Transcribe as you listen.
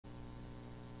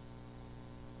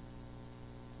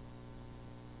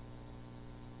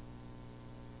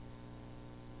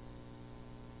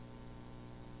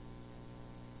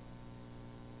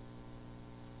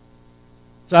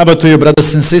Sabbath to you,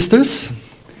 brothers and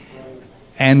sisters,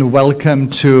 and welcome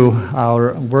to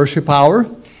our worship hour.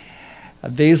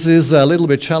 This is a little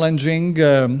bit challenging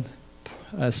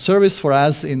service for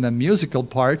us in the musical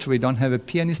part. We don't have a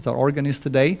pianist or organist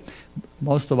today.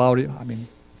 Most of our,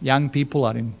 young people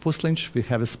are in Puslinch. We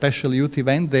have a special youth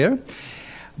event there.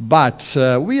 But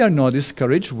we are not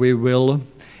discouraged. We will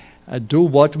do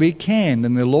what we can,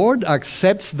 and the Lord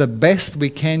accepts the best we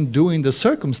can do in the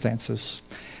circumstances.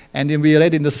 And we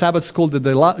read in the Sabbath school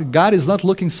that God is not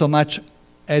looking so much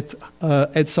at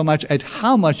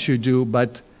how much you do,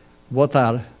 but what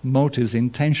are motives,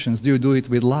 intentions. Do you do it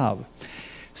with love?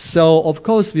 So, of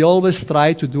course, we always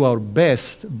try to do our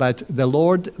best, but the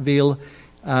Lord will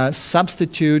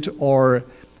substitute or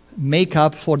make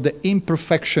up for the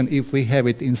imperfection if we have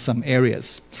it in some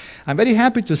areas. I'm very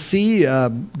happy to see a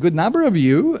good number of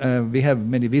you. We have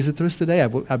many visitors today.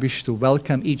 I wish to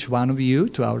welcome each one of you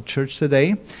to our church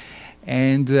today.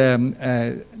 And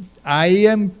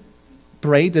I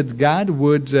pray that God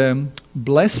would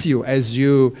bless you as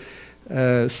you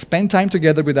spend time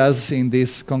together with us in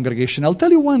this congregation. I'll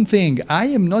tell you one thing. I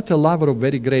am not a lover of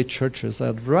very great churches.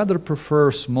 I'd rather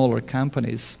prefer smaller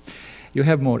companies. You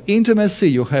have more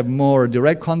intimacy, you have more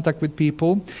direct contact with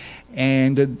people,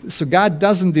 and so God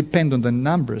doesn't depend on the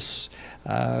numbers.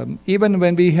 Even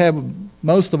when we have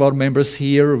most of our members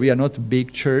here, we are not a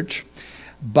big church.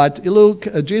 But look,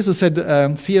 Jesus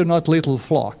said, fear not little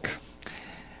flock.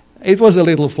 It was a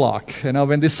little flock.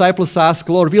 When disciples asked,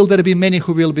 Lord, will there be many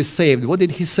who will be saved? What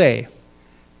did he say?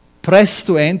 Press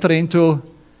to enter into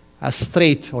a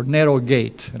straight or narrow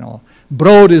gate.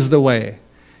 Broad is the way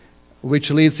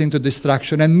which leads into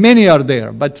destruction, and many are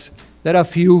there, but there are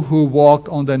few who walk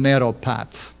on the narrow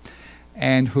path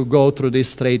and who go through this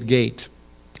straight gate.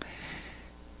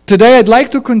 Today I'd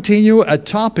like to continue a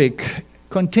topic,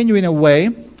 continue in a way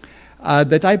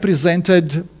that I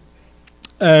presented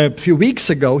a few weeks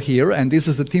ago here, and this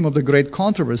is the theme of the great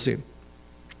controversy.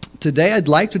 Today I'd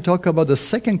like to talk about the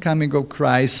second coming of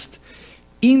Christ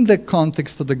in the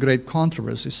context of the great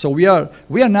controversy. So we are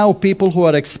now people who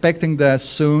are expecting the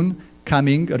soon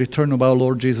coming return of our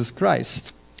Lord Jesus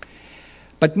Christ.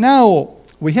 But now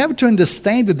we have to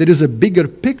understand that there is a bigger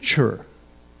picture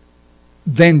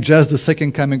than just the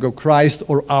second coming of Christ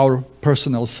or our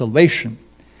personal salvation.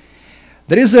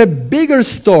 There is a bigger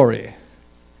story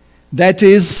that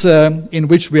is in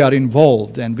which we are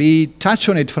involved, and we touch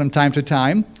on it from time to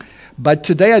time. But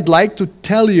today I'd like to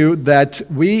tell you that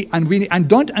we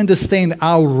don't understand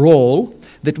our role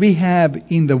that we have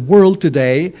in the world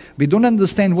today. We don't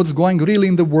understand what's going really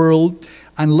in the world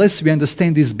unless we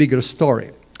understand this bigger story.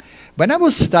 When I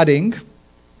was studying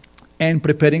and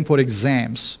preparing for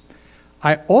exams,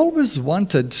 I always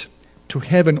wanted to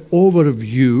have an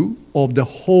overview of the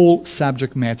whole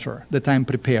subject matter that I'm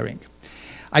preparing.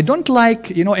 I don't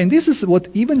like, and this is what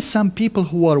even some people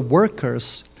who are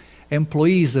workers,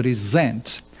 employees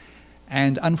resent.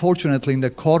 And unfortunately, in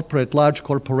the large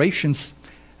corporations,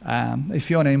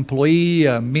 if you're an employee,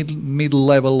 middle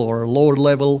level or lower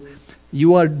level,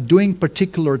 you are doing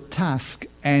particular task,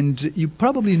 and you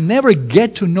probably never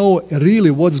get to know really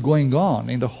what's going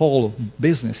on in the whole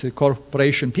business, the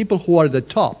corporation. People who are the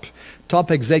top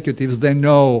executives, they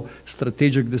know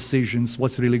strategic decisions,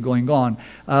 what's really going on.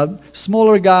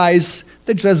 Smaller guys,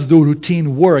 they just do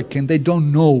routine work, and they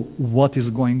don't know what is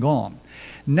going on.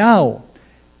 Now,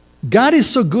 God is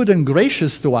so good and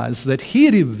gracious to us that He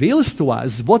reveals to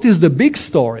us what is the big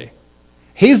story.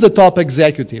 He's the top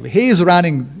executive. He is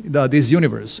running this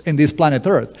universe and this planet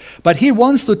Earth. But He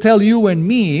wants to tell you and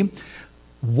me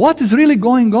what is really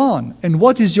going on and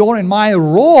what is your and my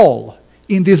role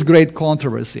in this great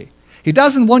controversy. He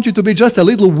doesn't want you to be just a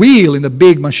little wheel in the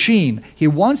big machine. He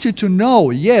wants you to know,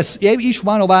 yes, each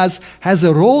one of us has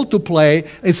a role to play.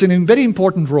 It's a very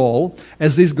important role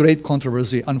as this great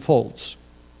controversy unfolds.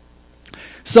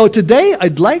 So today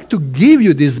I'd like to give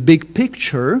you this big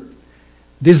picture,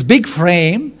 this big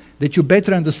frame, that you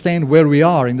better understand where we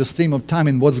are in the stream of time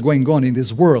and what's going on in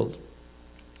this world.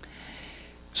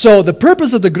 So the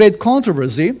purpose of the great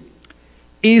controversy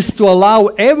is to allow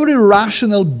every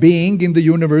rational being in the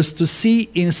universe to see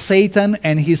in Satan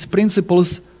and his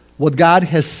principles what God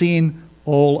has seen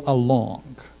all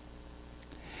along.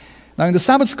 Now in the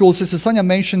Sabbath school, Sister Sonia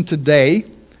mentioned today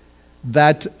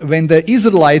that when the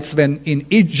Israelites were in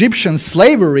Egyptian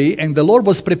slavery and the Lord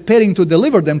was preparing to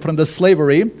deliver them from the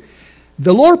slavery,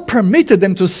 the Lord permitted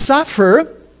them to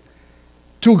suffer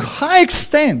to a high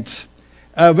extent.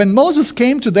 When Moses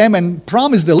came to them and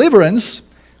promised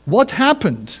deliverance, what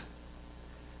happened?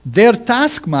 Their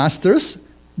taskmasters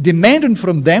demanded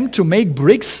from them to make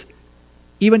bricks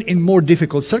even in more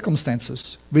difficult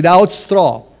circumstances, without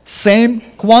straw, same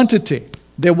quantity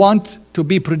they want to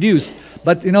be produced,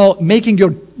 but making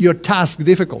your task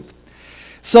difficult.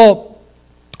 So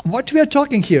what we are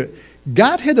talking here,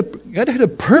 God had a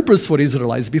purpose for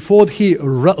Israelites before he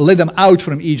led them out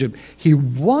from Egypt. He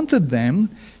wanted them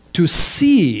to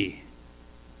see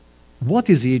what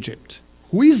is Egypt,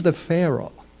 who is the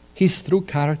Pharaoh, his true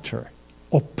character,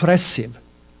 oppressive,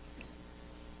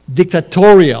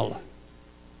 dictatorial,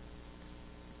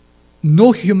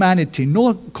 no humanity,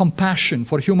 no compassion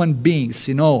for human beings,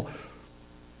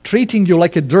 treating you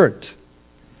like a dirt.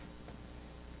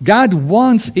 God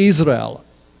wants Israel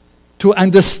to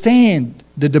understand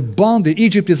that the bond in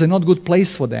Egypt is a not good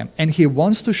place for them, and he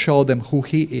wants to show them who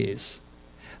he is.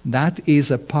 That is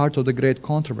a part of the great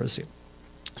controversy.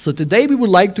 So today we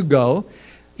would like to go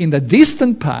in the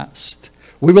distant past.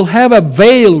 We will have a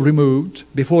veil removed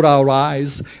before our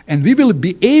eyes, and we will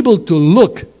be able to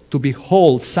look, to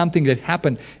behold something that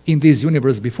happened in this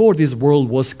universe before this world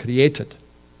was created.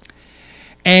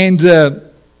 And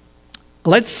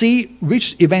let's see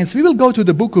which events. We will go to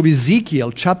the book of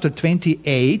Ezekiel, chapter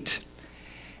 28,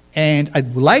 and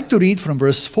I'd like to read from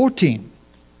verse 14.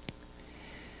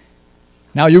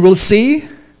 Now you will see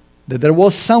that there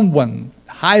was someone,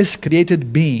 highest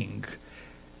created being,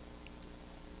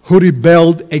 who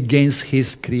rebelled against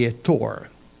his creator.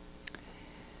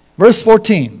 Verse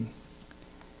 14,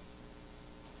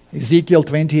 Ezekiel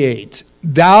 28,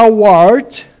 thou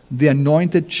art the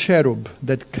anointed cherub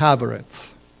that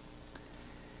covereth.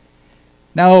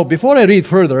 Now, before I read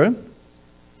further,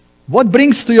 what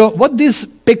this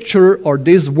picture or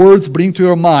these words bring to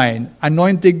your mind?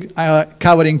 Anointing,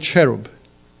 covering cherub.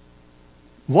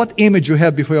 What image you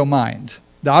have before your mind?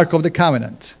 The Ark of the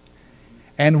Covenant.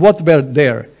 And what were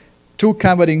there? 2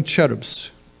 covering cherubs.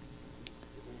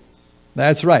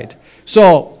 That's right.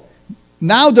 So,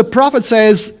 now the prophet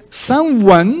says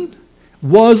someone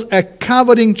was a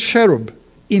covering cherub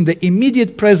in the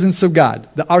immediate presence of God,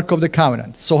 the Ark of the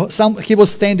Covenant. So he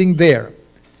was standing there.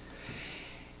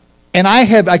 And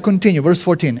I continue, verse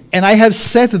 14. And I have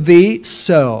set thee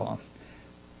so.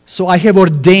 So I have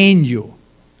ordained you.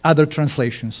 Other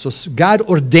translations. So God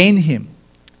ordained him.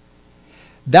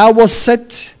 Thou wast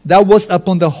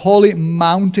upon the holy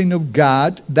mountain of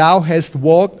God. Thou hast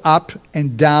walked up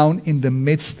and down in the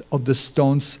midst of the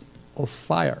stones of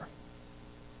fire.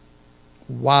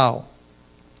 Wow.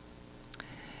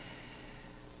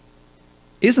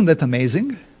 Isn't that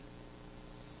amazing?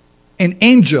 An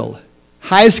angel,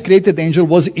 highest created angel,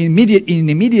 was in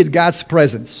immediate God's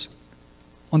presence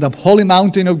on the holy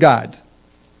mountain of God,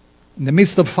 in the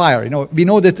midst of fire. We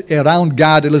know that around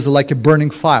God it is like a burning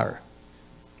fire.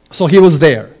 So he was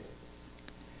there.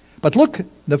 But look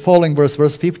the following verse,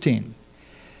 verse 15.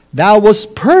 Thou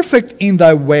wast perfect in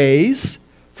thy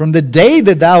ways from the day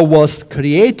that thou wast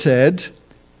created,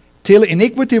 till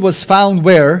iniquity was found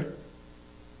where?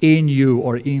 In you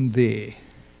or in thee.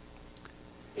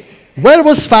 Where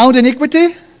was found iniquity?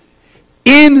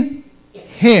 In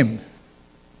him.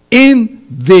 In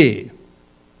thee.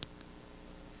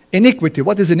 Iniquity.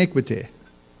 What is iniquity?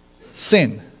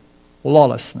 Sin.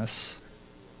 Lawlessness.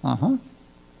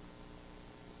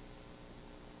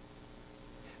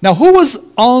 Now, who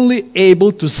was only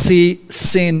able to see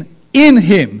sin in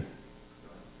him?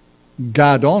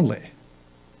 God only.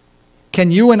 Can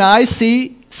you and I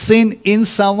see sin in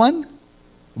someone?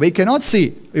 We cannot see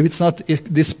if it's not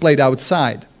displayed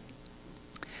outside.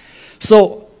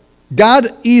 So, God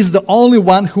is the only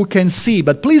one who can see.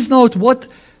 But please note what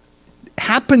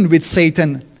happened with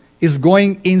Satan is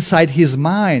going inside his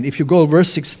mind. If you go verse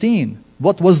 16.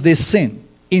 What was this sin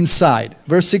inside?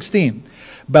 Verse 16.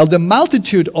 By the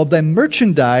multitude of thy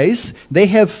merchandise, they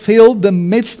have filled the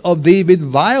midst of thee with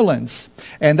violence,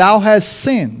 and thou hast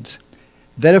sinned.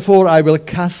 Therefore I will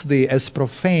cast thee as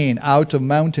profane out of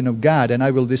mountain of God, and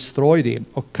I will destroy thee,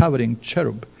 O covering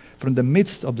cherub, from the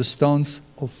midst of the stones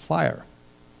of fire.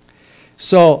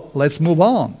 So let's move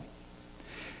on.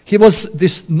 He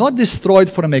was not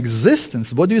destroyed from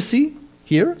existence. What do you see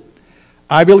here?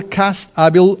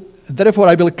 Therefore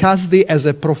I will cast thee as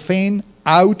a profane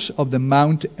out of the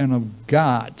mountain of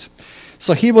God.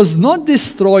 So he was not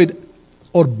destroyed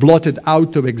or blotted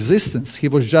out of existence. He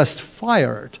was just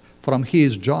fired from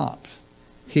his job.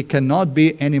 He cannot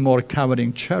be any more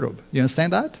covering cherub. You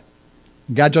understand that?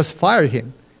 God just fired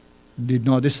him. Did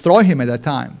not destroy him at that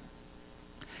time.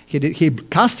 He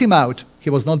cast him out. He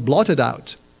was not blotted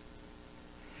out.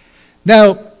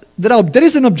 Now, there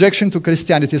is an objection to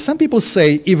Christianity. Some people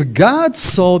say, if God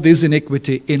saw this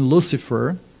iniquity in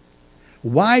Lucifer,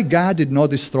 why God did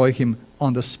not destroy him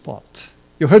on the spot?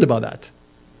 You heard about that?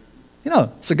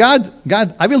 So God,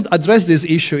 I will address this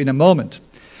issue in a moment.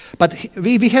 But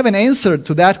we have an answer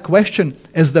to that question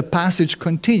as the passage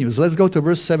continues. Let's go to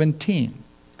verse 17.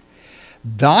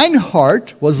 Thine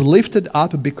heart was lifted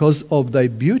up because of thy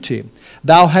beauty.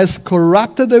 Thou hast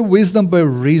corrupted thy wisdom by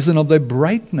reason of thy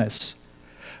brightness.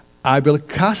 I will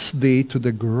cast thee to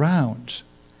the ground.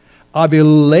 I will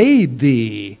lay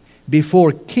thee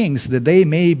before kings, that they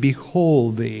may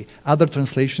behold thee. Other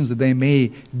translations, that they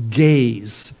may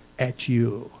gaze at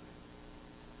you.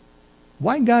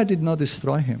 Why God did not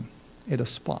destroy him at a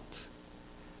spot?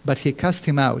 But he cast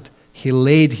him out. He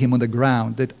laid him on the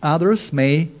ground, that others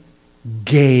may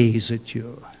gaze at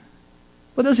you.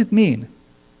 What does it mean?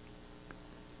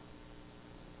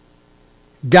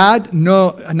 God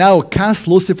now cast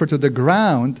Lucifer to the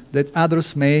ground that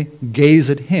others may gaze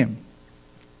at him.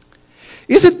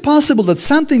 Is it possible that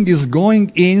something is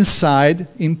going inside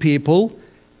in people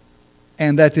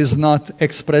and that is not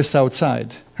expressed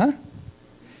outside? Huh?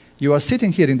 You are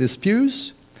sitting here in these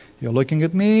pews, you're looking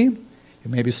at me, you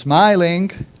may be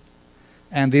smiling,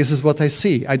 and this is what I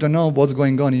see. I don't know what's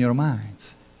going on in your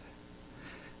mind.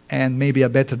 And maybe I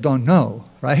better don't know,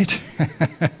 right?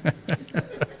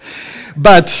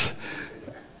 But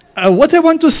what I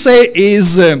want to say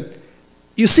is,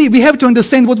 you see, we have to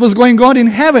understand what was going on in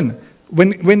heaven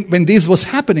when this was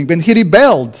happening, when he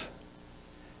rebelled.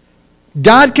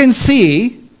 God can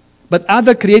see, but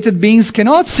other created beings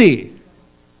cannot see.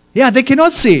 Yeah, they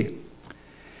cannot see.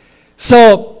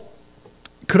 So,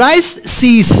 Christ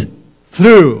sees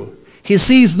through. He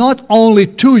sees not only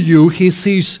to you, he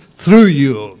sees through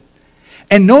you.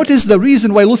 And notice the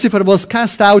reason why Lucifer was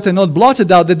cast out and not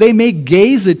blotted out, that they may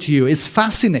gaze at you. It's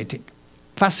fascinating.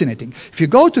 Fascinating. If you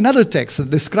go to another text that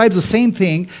describes the same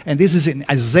thing, and this is in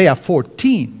Isaiah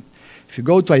 14. If you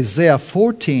go to Isaiah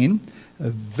 14, a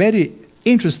very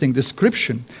interesting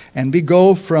description, and we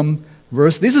go from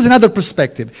verse, this is another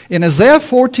perspective. In Isaiah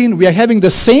 14, we are having the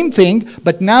same thing,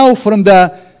 but now from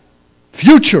the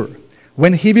future,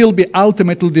 when he will be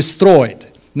ultimately destroyed.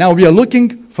 Now we are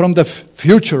looking from the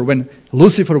future, when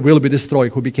Lucifer will be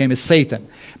destroyed, who became a Satan.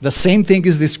 The same thing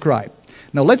is described.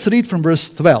 Now let's read from verse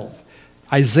 12.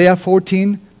 Isaiah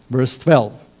 14, verse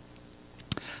 12.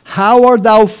 How art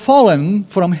thou fallen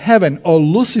from heaven, O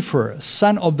Lucifer,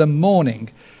 son of the morning?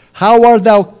 How art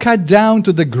thou cut down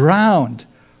to the ground,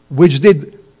 which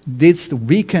didst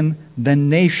weaken the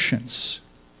nations?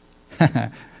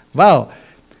 Wow.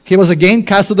 He was again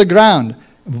cast to the ground.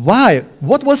 Why?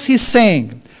 What was he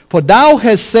saying? For thou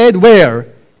hast said where?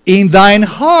 In thine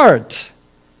heart,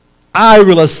 I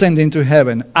will ascend into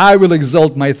heaven. I will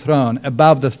exalt my throne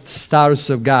above the stars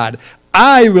of God.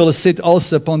 I will sit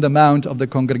also upon the mount of the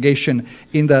congregation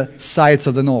in the sides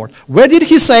of the north. Where did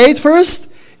he say it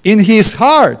first? In his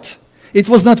heart. It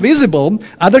was not visible.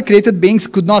 Other created beings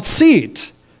could not see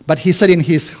it. But he said in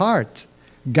his heart.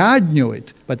 God knew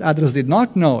it, but others did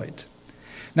not know it.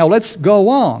 Now let's go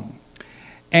on.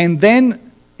 And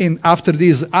then after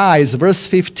these eyes, verse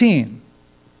 15.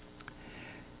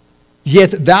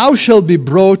 Yet thou shalt be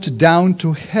brought down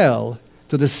to hell,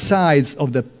 to the sides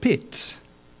of the pit.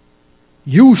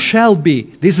 You shall be.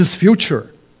 This is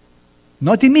future.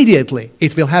 Not immediately.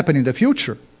 It will happen in the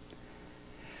future.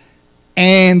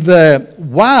 And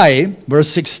why? Verse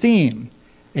 16.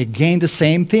 Again the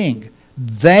same thing.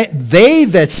 They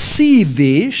that see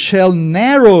thee shall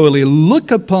narrowly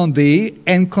look upon thee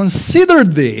and consider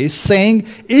thee, saying,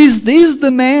 is this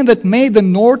the man that made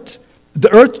the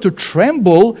earth to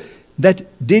tremble, that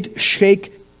did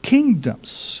shake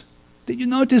kingdoms? Did you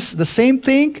notice the same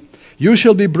thing? You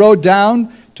shall be brought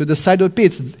down to the side of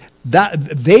pits.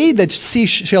 They that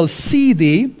shall see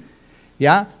thee,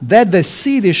 that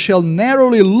see thee shall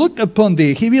narrowly look upon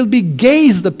thee. He will be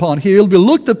gazed upon. He will be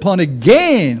looked upon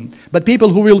again. But people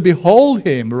who will behold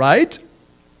him, right?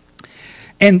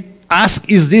 And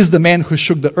ask, is this the man who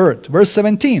shook the earth? Verse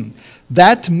 17.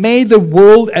 That made the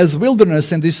world as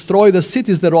wilderness and destroyed the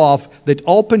cities thereof, that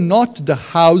opened not the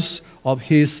house of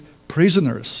his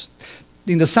prisoners.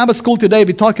 In the Sabbath school today,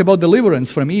 we talk about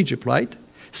deliverance from Egypt, right?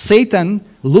 Satan,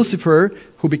 Lucifer,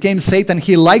 who became Satan,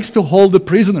 he likes to hold the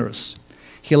prisoners.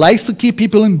 He likes to keep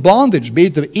people in bondage, be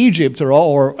it of Egypt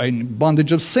or in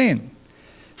bondage of sin.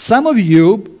 Some of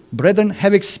you, brethren,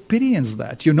 have experienced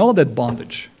that. You know that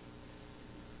bondage.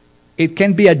 It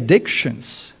can be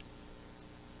addictions.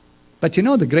 But you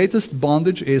know, the greatest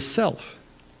bondage is self.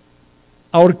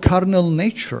 Our carnal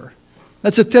nature.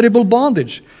 That's a terrible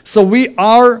bondage. So we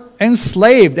are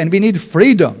enslaved and we need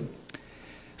freedom.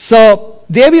 So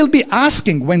they will be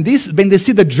asking, when they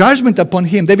see the judgment upon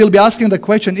him, they will be asking the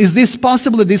question, is this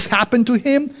possible that this happened to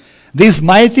him? This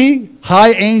mighty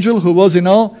high angel who was,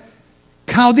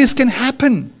 how this can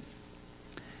happen.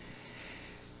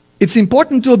 It's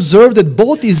important to observe that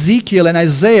both Ezekiel and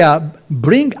Isaiah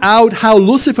bring out how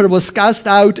Lucifer was cast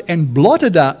out and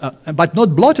blotted out, but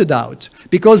not blotted out,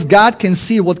 because God can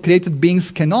see what created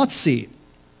beings cannot see.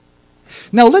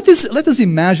 Now let us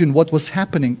imagine what was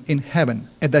happening in heaven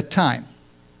at that time.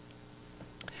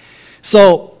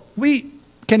 So we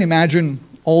can imagine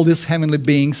all these heavenly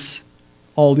beings,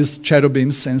 all these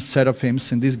cherubims and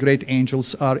seraphims and these great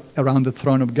angels are around the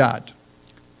throne of God.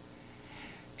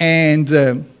 And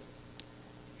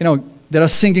they are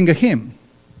singing a hymn.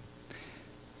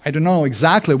 I don't know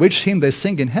exactly which hymn they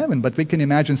sing in heaven, but we can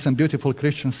imagine some beautiful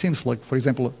Christian hymns, like, for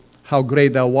example, How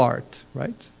Great Thou Art,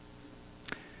 right?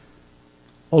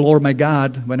 O Lord my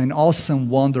God, when in awesome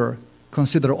wonder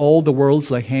consider all the worlds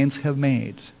thy hands have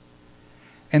made.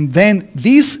 And then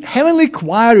this heavenly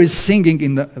choir is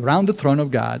singing around the throne of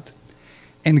God,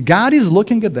 and God is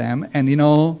looking at them,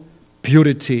 and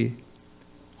purity,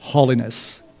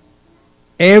 holiness.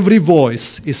 Every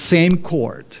voice is same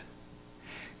chord.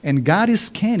 And God is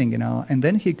scanning, and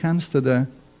then he comes to the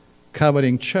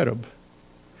covering cherub,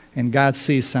 and God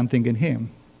sees something in him.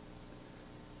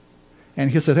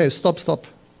 And he said, hey, stop.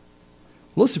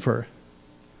 Lucifer,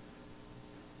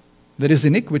 there is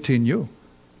iniquity in you.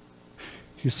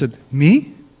 He said,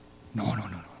 me? No.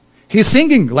 He's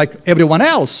singing like everyone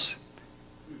else.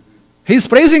 He's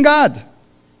praising God.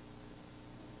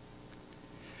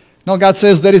 No, God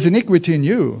says there is iniquity in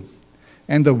you,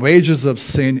 and the wages of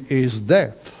sin is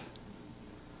death.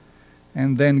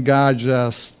 And then God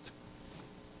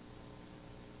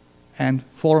and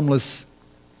formless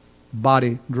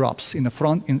body drops in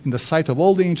the sight of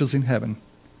all the angels in heaven.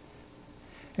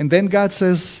 And then God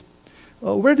says,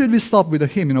 where did we stop with the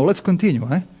hymn? Let's continue.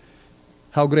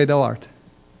 How great thou art.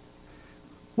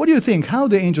 What do you think? How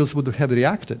the angels would have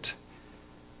reacted?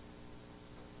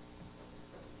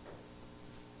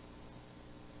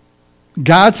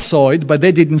 God saw it, but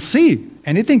they didn't see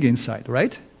anything inside,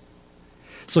 right?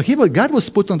 So God was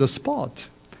put on the spot.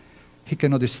 He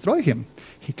cannot destroy him.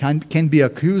 He can be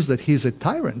accused that he's a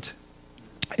tyrant.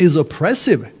 He's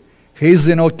oppressive.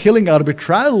 He's, killing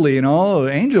arbitrarily,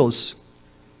 angels.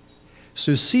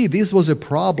 So you see, this was a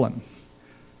problem.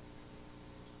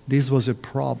 This was a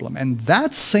problem. And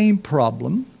that same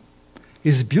problem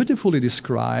is beautifully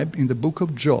described in the book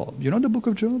of Job. You know the book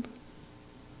of Job?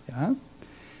 Yeah?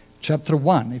 Chapter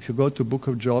 1. If you go to book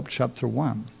of Job, chapter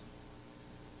 1.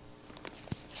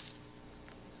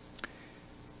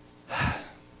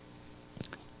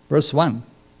 Verse 1.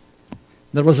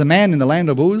 There was a man in the land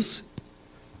of Uz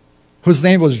whose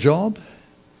name was Job,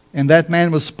 and that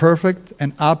man was perfect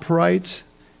and upright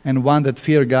and one that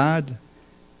feared God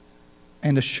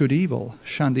and shunned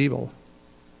evil.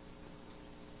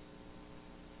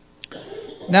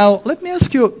 Now, let me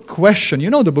ask you a question. You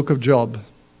know the book of Job.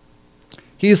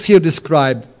 He is here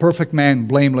described, perfect man,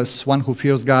 blameless, one who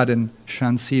fears God and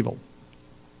shuns evil.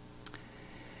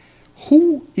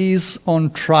 Who is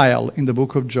on trial in the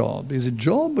book of Job? Is it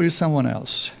Job or is it someone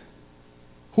else?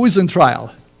 Who is on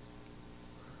trial?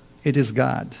 It is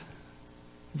God.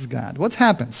 It's God. What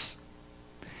happens?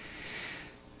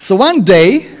 So one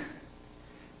day,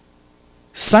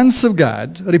 sons of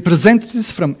God,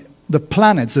 representatives from the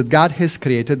planets that God has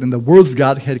created and the worlds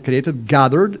God had created,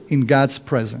 gathered in God's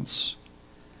presence.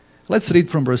 Let's read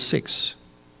from verse 6.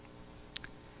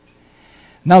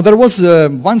 Now there was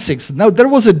 1:6. Now there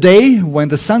was a day when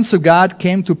the sons of God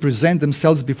came to present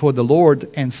themselves before the Lord,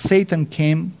 and Satan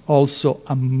came also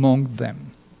among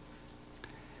them.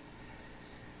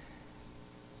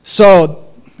 So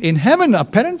in heaven,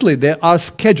 apparently, there are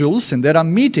schedules and there are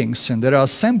meetings and there are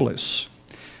assemblies.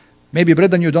 Maybe,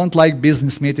 brethren, you don't like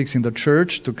business meetings in the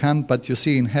church to come, but you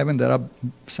see in heaven there are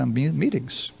some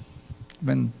meetings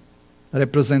when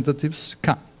representatives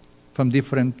come from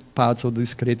different parts of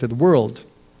this created world.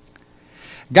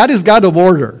 God is God of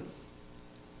order.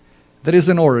 There is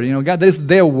an order. God, there is the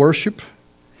day of worship,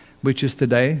 which is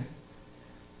today.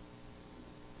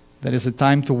 There is a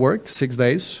time to work, 6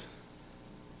 days.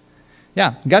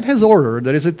 Yeah, God has order.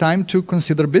 There is a time to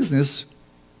consider business.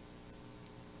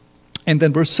 And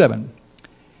then verse 7.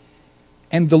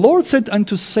 And the Lord said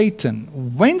unto Satan,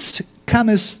 Whence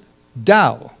comest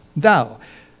thou?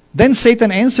 Then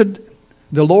Satan answered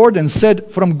the Lord and said,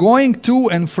 From going to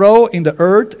and fro in the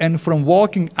earth and from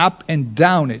walking up and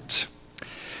down it.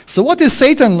 So what is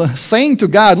Satan saying to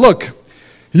God? Look,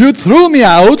 you threw me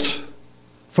out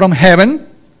from heaven,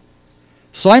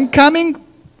 so I'm coming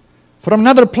from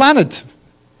another planet.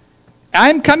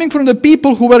 I'm coming from the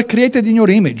people who were created in your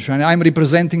image, and I'm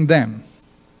representing them.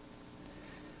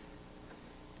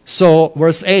 So,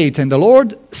 verse 8, and the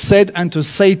Lord said unto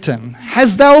Satan,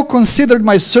 Hast thou considered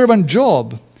my servant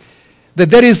Job, that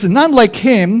there is none like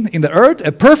him in the earth,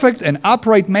 a perfect and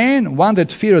upright man, one that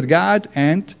feareth God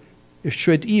and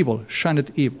shunneth evil.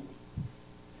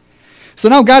 So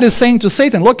now God is saying to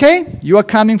Satan, look, okay, you are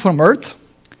coming from earth,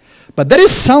 but there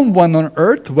is someone on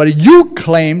earth where you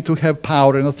claim to have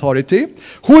power and authority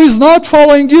who is not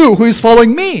following you, who is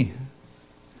following me.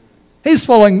 He's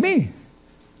following me.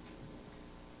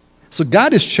 So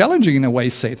God is challenging in a way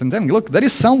Satan. Then look, there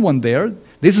is someone there.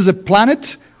 This is a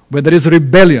planet where there is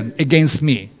rebellion against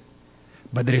me.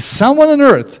 But there is someone on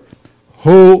earth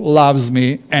who loves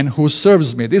me and who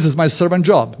serves me. This is my servant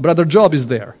Job. Brother Job is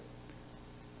there.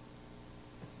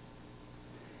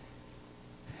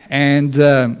 And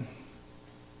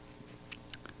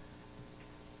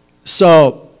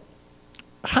so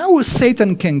how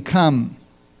Satan can come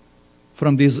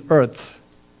from this earth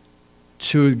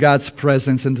to God's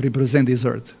presence and represent this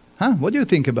earth? What do you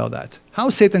think about that? How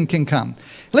Satan can come?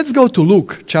 Let's go to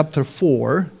Luke chapter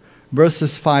 4,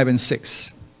 verses 5 and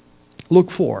 6. Luke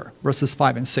 4, verses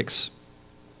 5 and 6.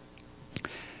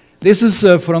 This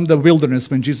is from the wilderness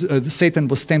when Satan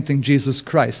was tempting Jesus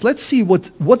Christ. Let's see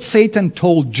what Satan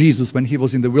told Jesus when he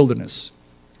was in the wilderness.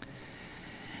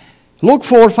 Luke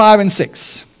 4, 5 and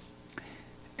 6.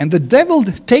 And the devil,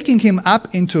 taking him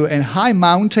up into a high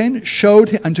mountain,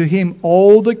 showed unto him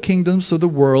all the kingdoms of the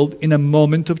world in a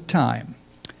moment of time.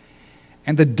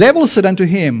 And the devil said unto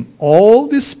him, All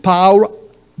this power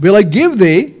will I give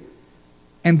thee,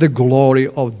 and the glory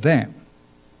of them.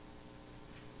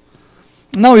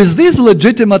 Now, is this a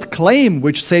legitimate claim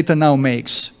which Satan now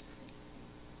makes?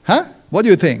 What do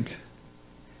you think?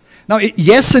 Now,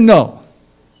 yes and no.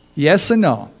 Yes and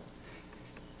no.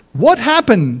 What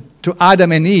happened to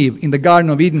Adam and Eve in the Garden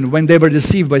of Eden when they were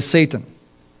deceived by Satan?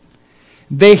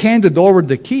 They handed over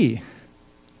the key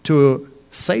to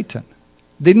Satan,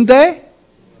 didn't they?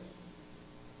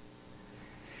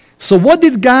 So what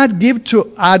did God give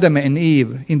to Adam and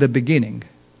Eve in the beginning?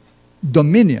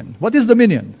 Dominion. What is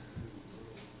dominion?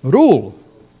 Rule.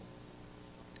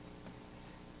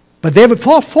 But they were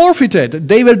forfeited.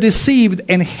 They were deceived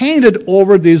and handed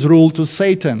over this rule to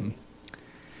Satan.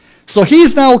 So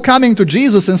he's now coming to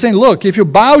Jesus and saying, look, if you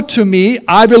bow to me,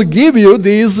 I will give you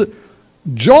this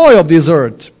joy of this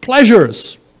earth,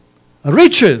 pleasures,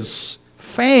 riches,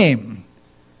 fame.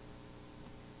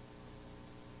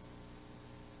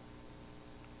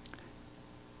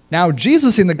 Now,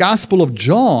 Jesus in the Gospel of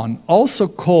John also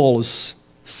calls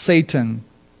Satan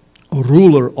a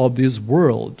ruler of this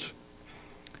world.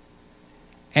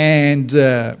 And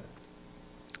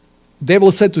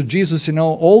devil said to Jesus,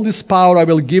 all this power I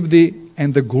will give thee,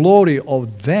 and the glory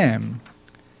of them,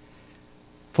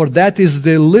 for that is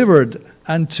delivered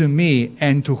unto me,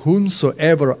 and to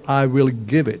whomsoever I will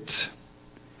give it.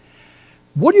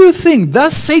 What do you think?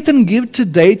 Does Satan give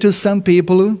today to some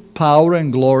people power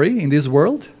and glory in this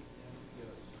world?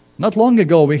 Not long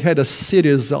ago, we had a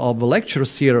series of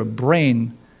lectures here,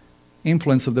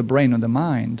 influence of the brain on the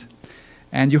mind.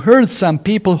 And you heard some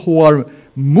people who are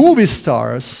movie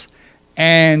stars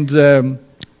and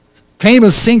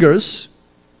famous singers.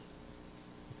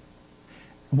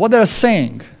 What they're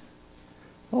saying?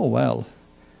 Oh, well,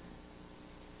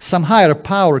 some higher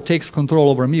power takes control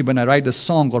over me when I write a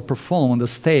song or perform on the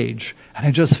stage, and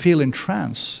I just feel in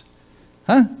trance.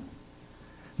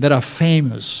 That are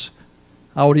famous.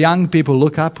 Our young people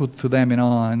look up to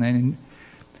them,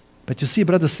 but you see,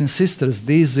 brothers and sisters,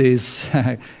 this is,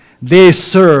 they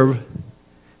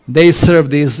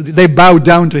bow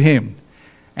down to him.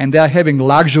 And they are having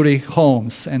luxury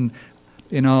homes and,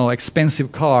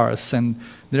 expensive cars, and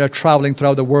they are traveling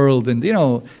throughout the world, and,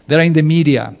 they're in the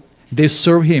media. They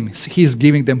serve him. He's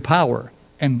giving them power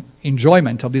and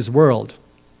enjoyment of this world.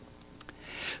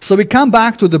 So we come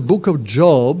back to the book of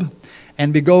Job,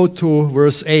 and we go to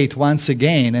verse 8 once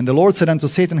again. And the Lord said unto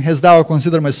Satan, Hast thou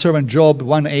considered my servant Job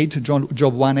 1:8,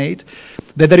 Job 1:8,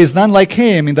 that there is none like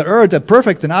him in the earth, a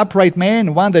perfect and upright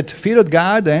man, one that feareth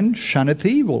God and shunneth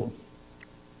evil.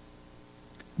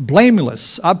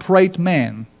 Blameless, upright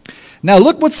man. Now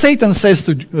look what Satan says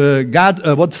to God.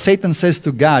 What Satan says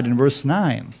to God in verse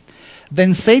 9.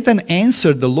 Then Satan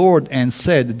answered the Lord and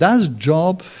said, Does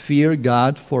Job fear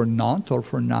God for naught or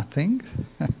for nothing?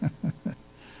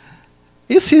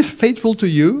 Is he faithful to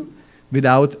you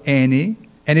without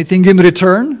anything in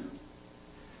return?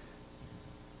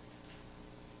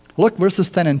 Look, verses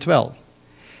 10 and 12.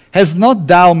 Hast not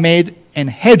thou made and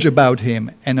hedge about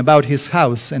him and about his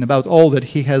house and about all that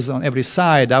he has on every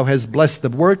side. Thou hast blessed the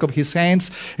work of his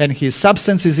hands, and his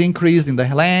substance is increased in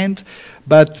the land.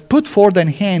 But put forth thine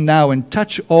hand now and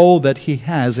touch all that he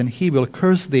has, and he will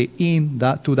curse thee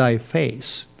to thy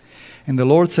face. And the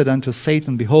Lord said unto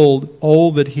Satan, Behold,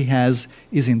 all that he has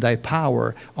is in thy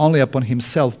power. Only upon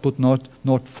himself put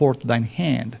not forth thine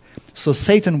hand. So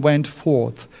Satan went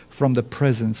forth from the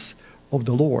presence of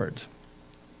the Lord.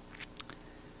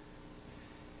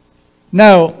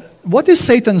 Now, what is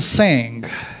Satan saying?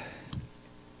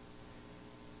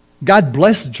 God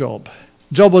blessed Job.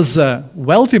 Job was a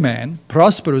wealthy man,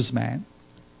 prosperous man,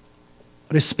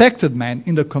 respected man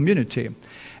in the community.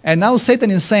 And now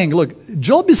Satan is saying, look,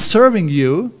 Job is serving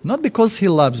you, not because he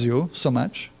loves you so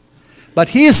much, but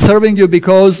he is serving you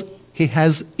because he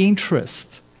has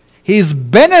interest. He is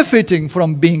benefiting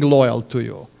from being loyal to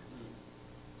you.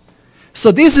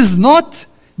 So this is not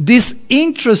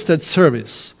disinterested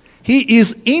service. He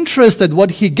is interested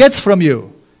what he gets from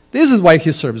you. This is why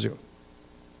he serves you.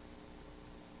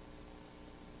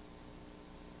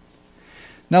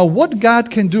 Now, what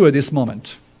God can do at this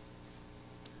moment?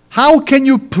 How can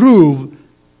you prove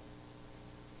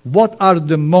what are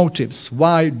the motives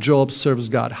why Job serves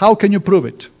God? How can you prove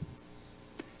it?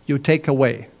 You take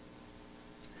away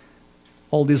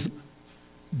all these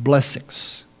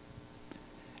blessings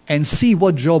and see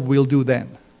what Job will do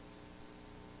then.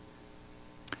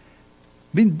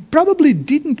 We probably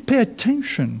didn't pay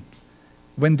attention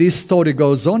when this story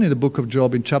goes on in the book of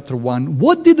Job in chapter 1.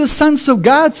 What did the sons of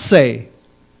God say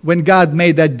when God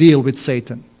made that deal with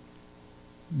Satan?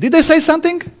 Did they say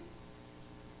something?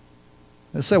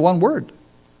 They say one word.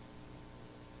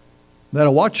 They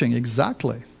are watching,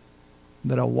 exactly.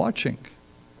 They are watching.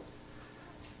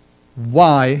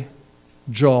 Why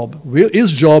Job?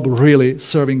 Is Job really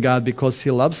serving God because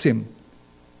he loves him?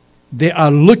 They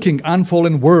are looking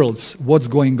unfallen worlds, what's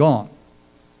going on.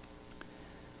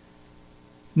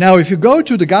 Now, if you go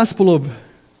to the Gospel of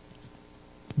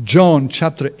John,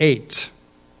 chapter 8,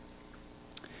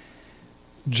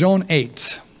 John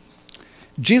 8,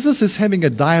 Jesus is having a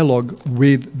dialogue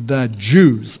with the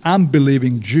Jews,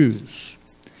 unbelieving Jews.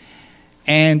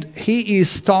 And he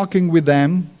is talking with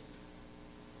them.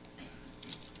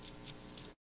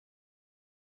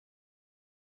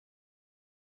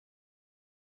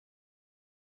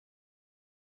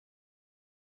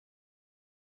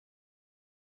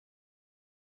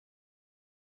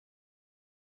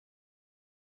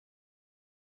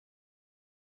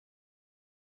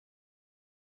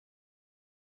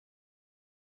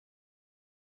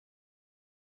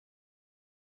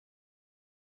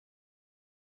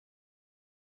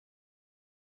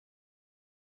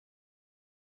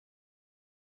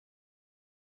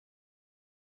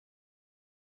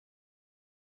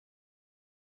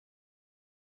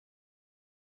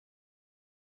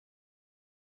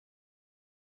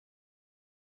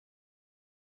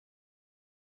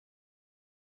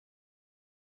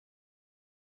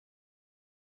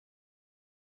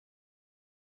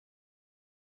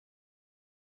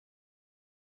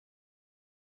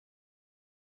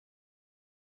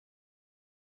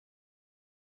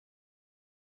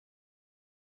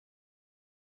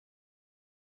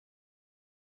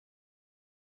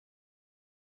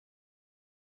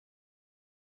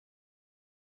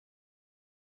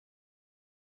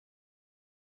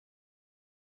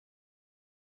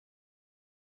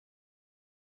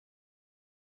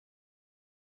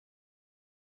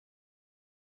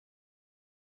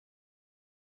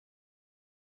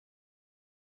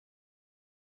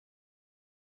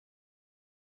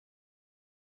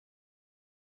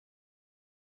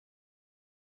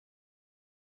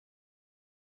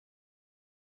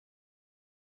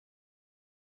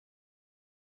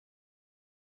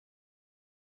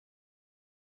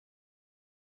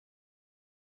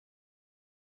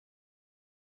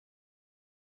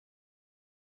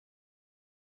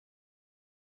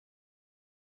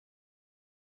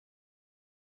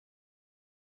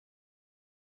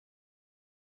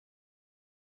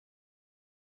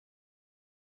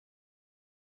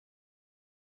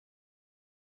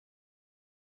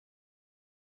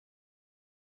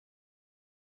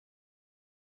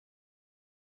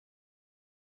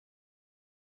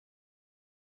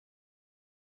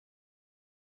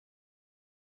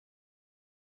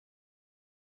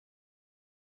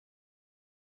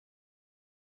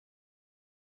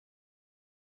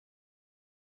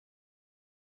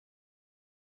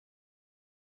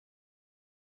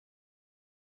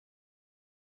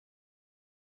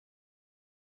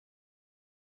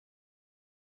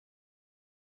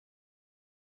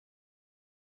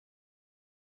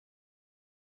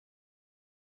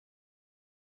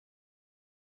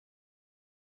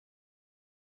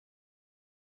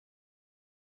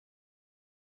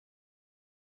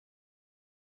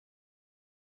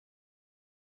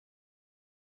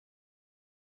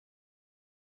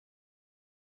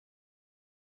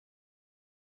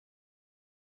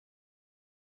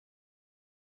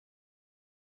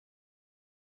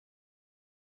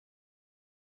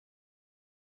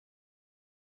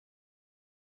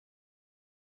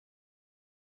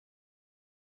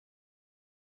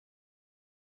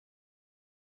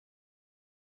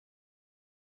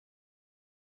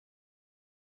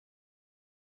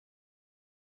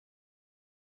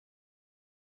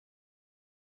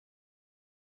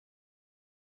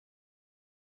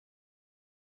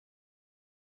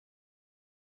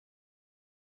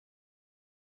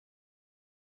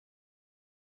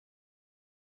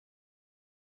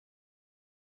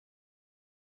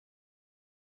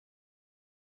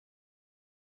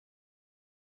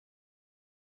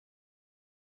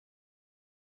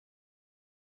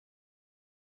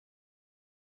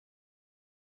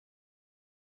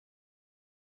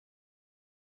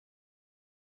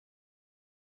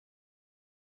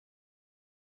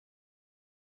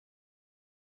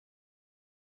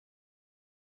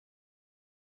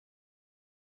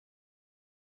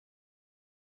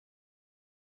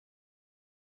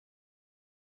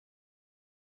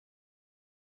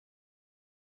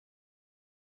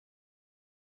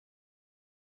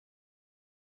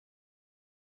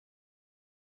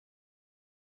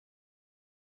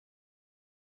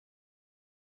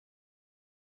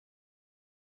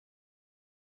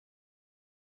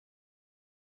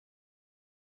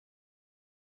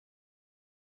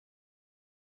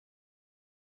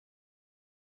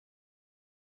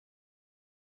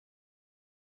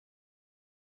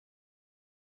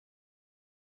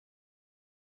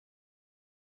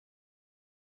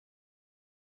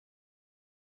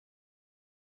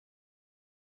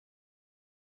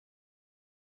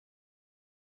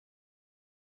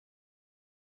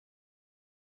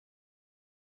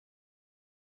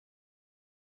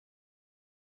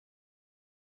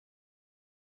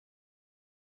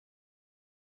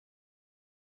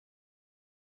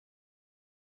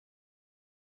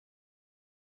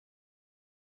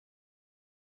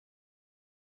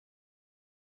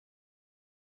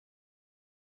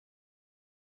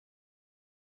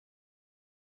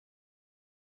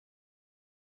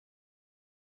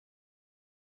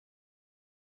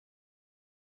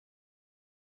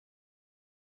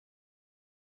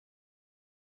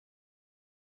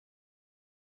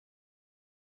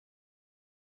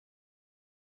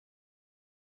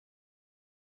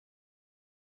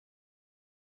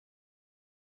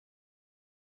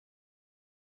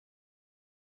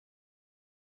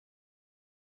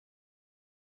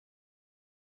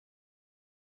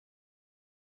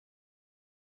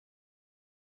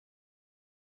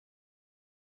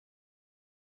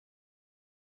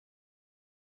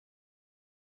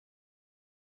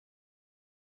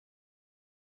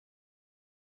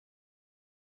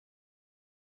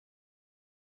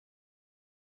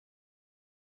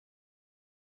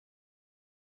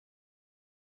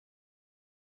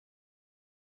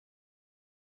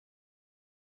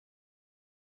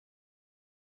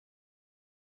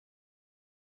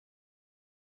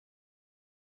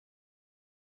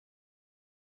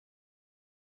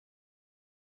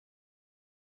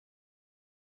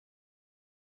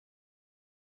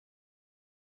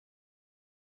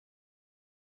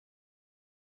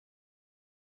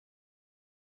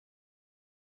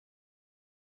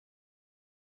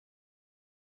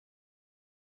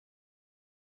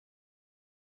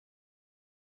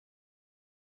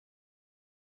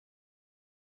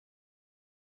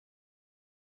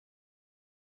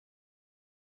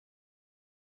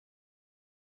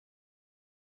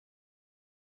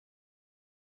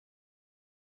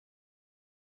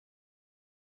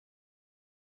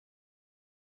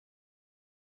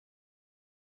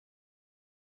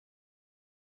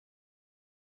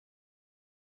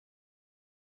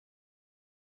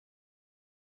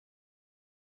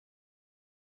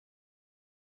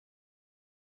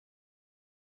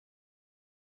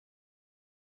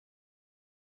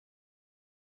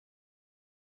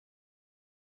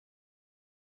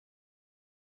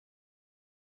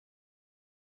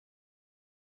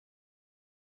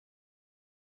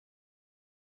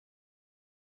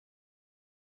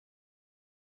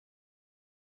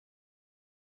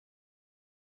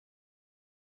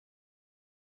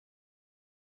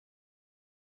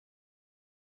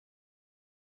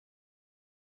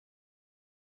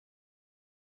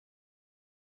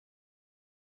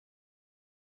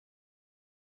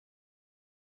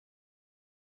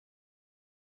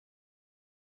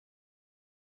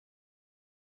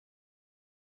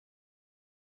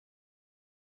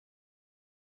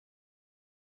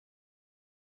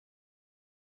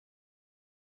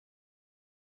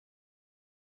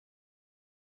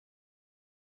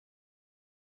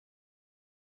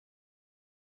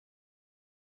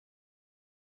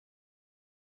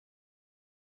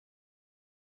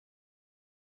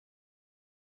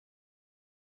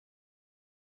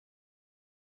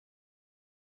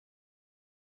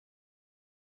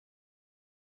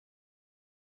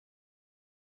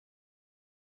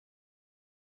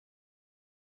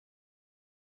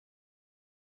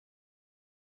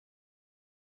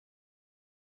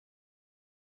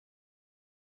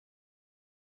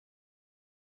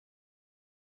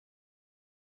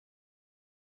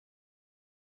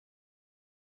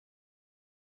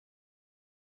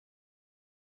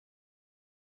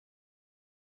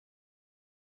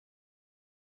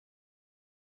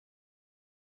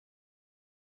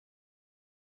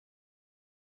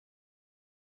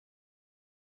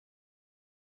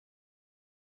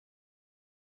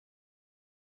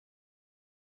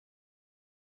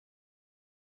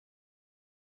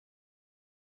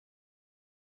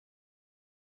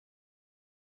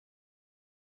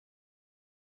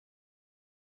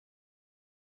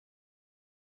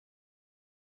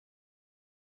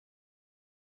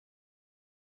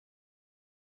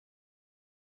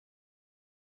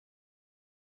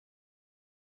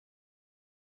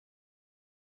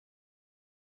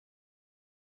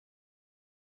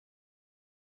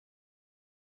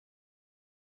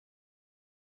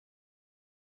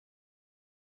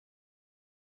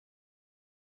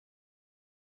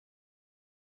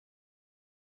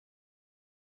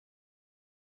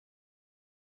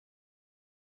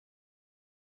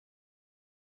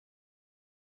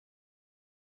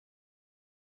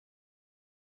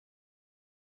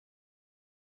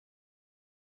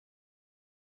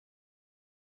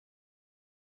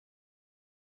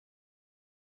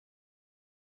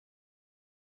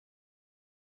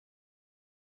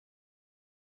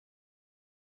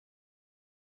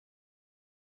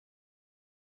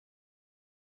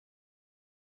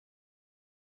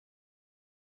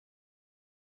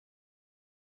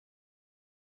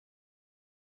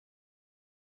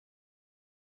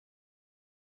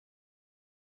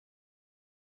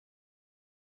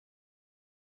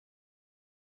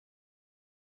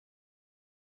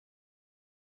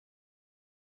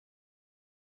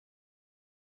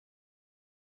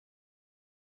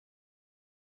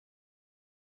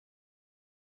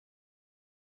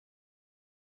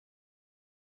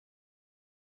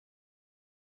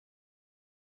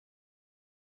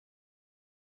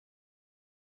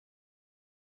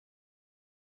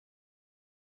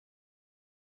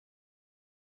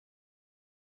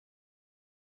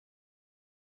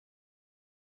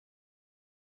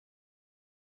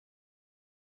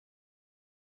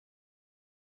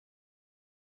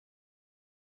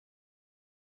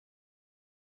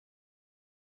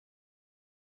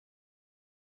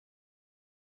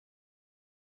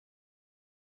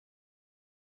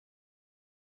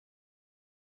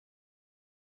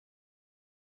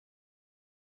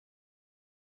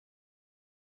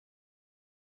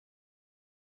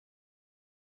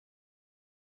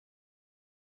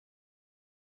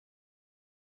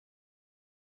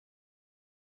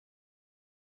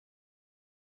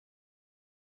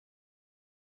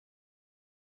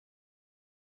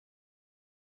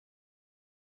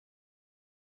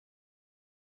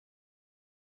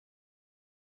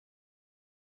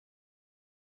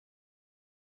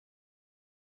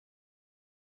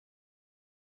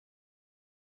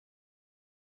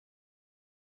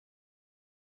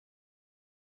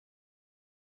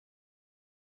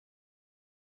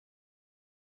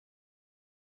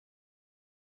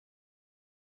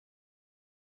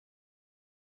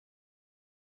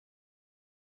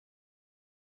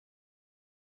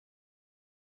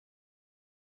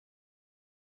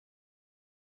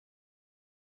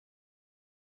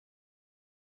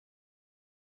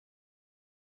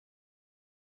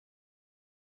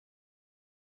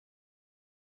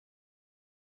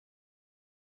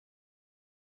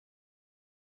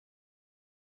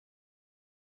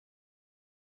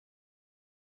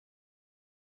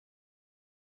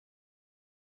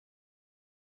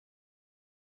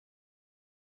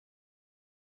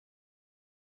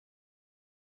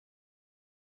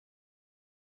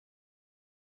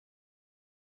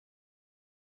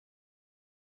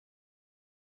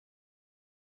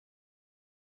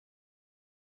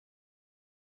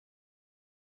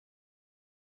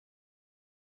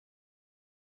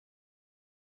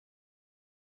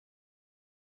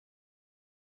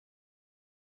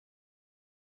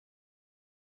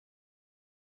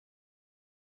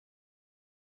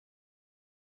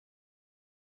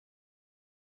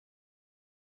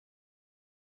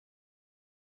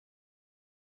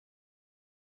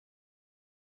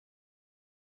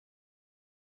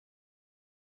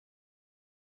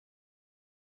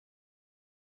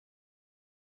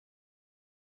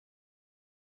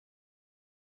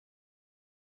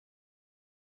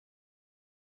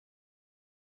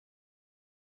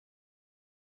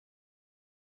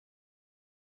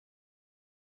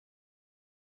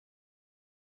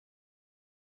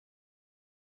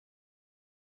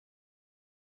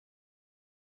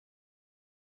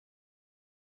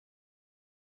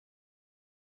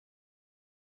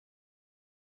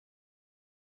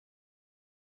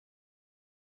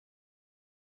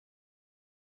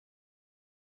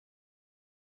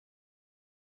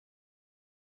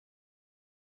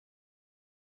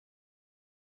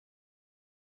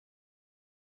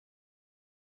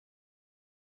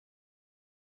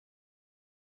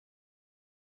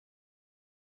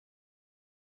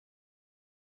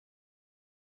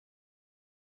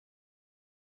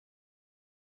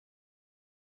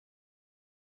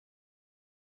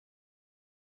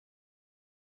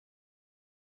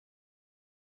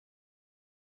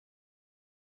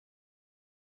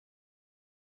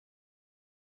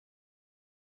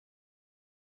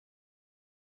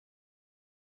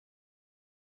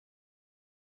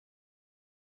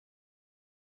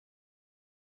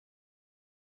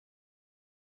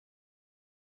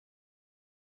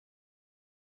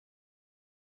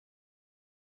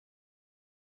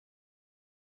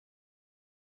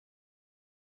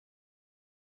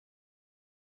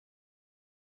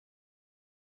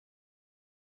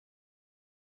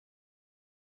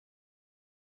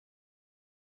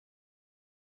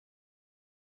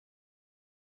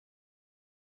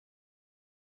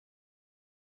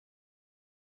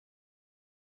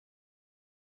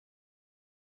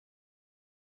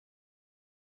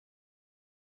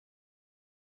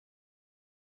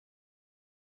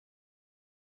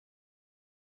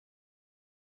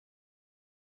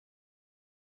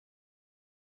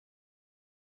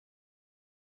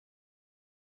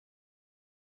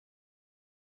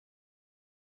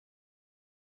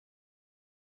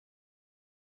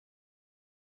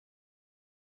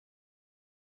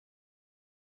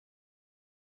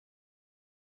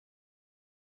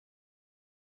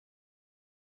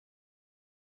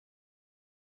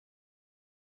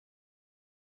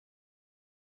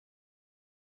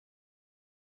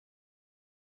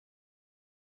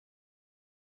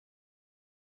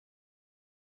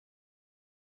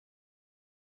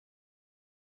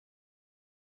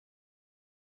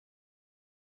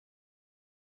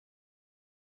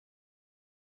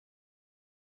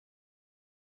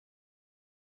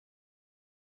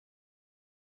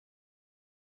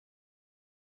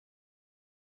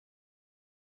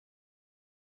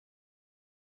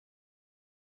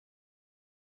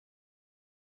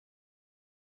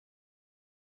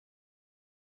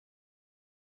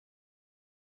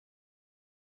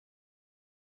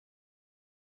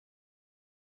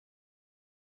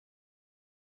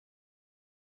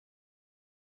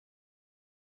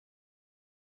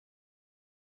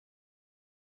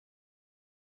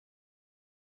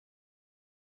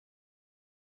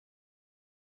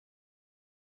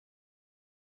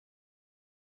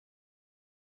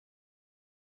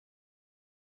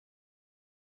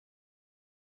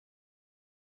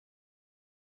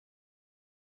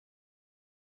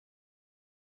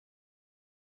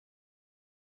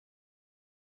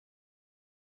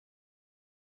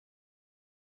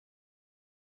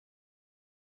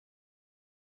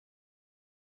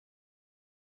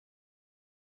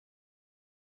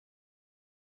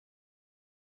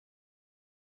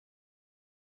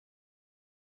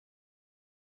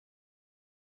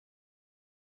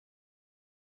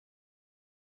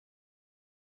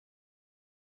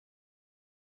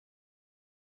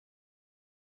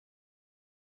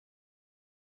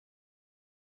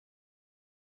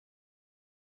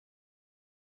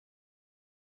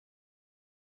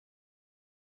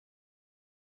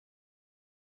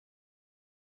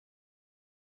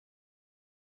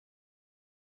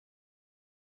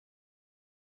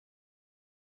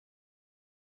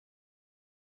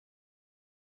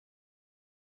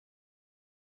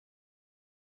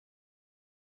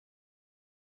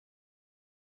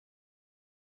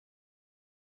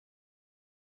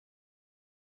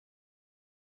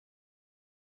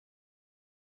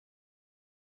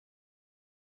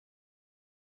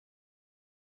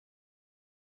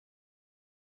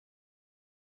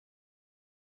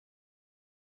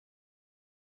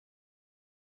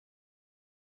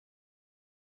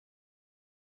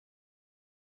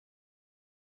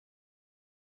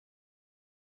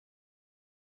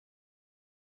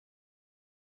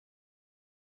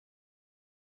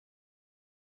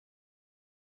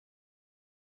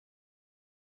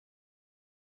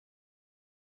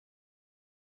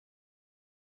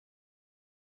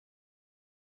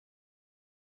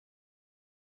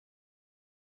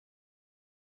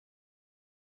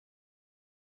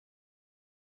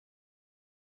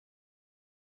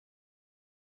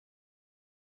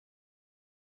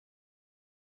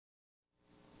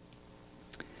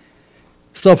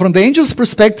 So from the angel's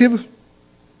perspective,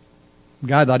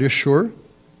 God, are you sure?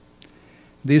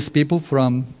 These people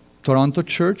from Toronto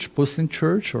Church, Muslim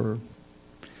Church, or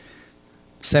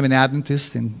Seventh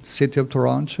Adventist in the city of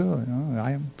Toronto,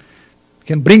 I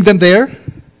can bring them there.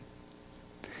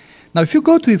 Now, if you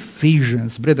go to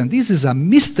Ephesians, brethren, this is a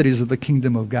mysteries of the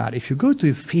kingdom of God. If you go to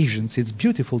Ephesians, it's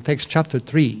beautiful, text chapter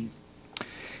 3,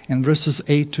 and verses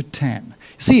 8 to 10.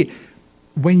 See,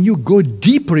 when you go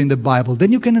deeper in the Bible,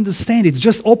 then you can understand it. It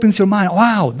just opens your mind.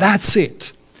 Wow, that's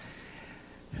it.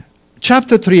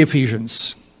 Chapter 3,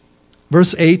 Ephesians,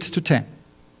 verse 8 to 10.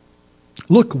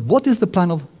 Look, what is the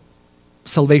plan of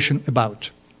salvation about?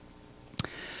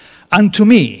 Unto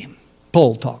me,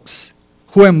 Paul talks,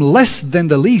 who am less than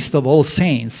the least of all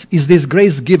saints, is this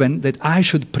grace given that I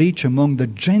should preach among the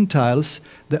Gentiles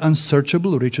the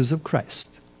unsearchable riches of Christ.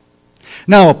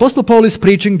 Now, Apostle Paul is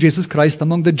preaching Jesus Christ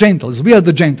among the Gentiles. We are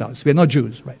the Gentiles. We are not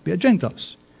Jews, right? We are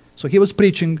Gentiles. So he was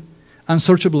preaching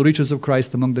unsearchable riches of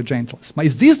Christ among the Gentiles. But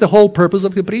is this the whole purpose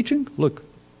of the preaching? Look,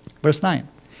 verse 9.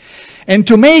 And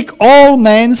to make all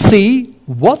men see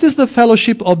what is the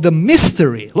fellowship of the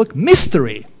mystery. Look,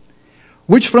 mystery,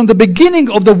 which from the beginning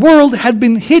of the world had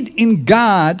been hid in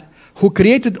God, who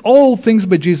created all things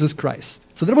by Jesus Christ.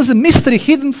 So there was a mystery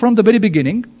hidden from the very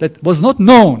beginning that was not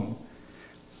known.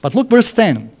 But look verse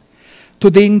 10. To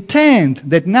the intent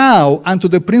that now unto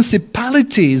the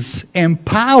principalities and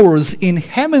powers in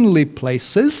heavenly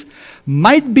places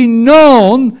might be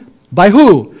known by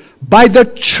who? By the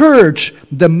church,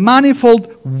 the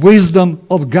manifold wisdom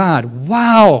of God.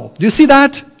 Wow. Do you see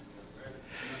that?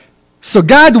 So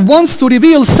God wants to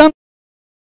reveal something.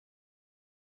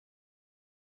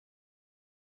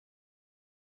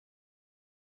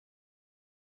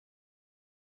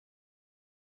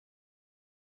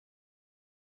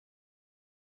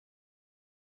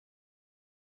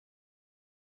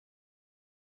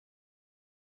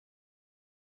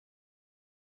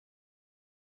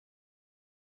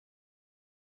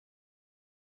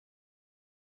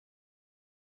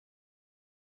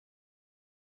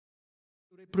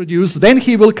 Reproduce, then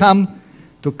he will come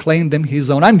to claim them his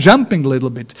own. I'm jumping a little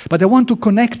bit, but I want to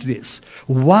connect this.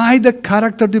 Why the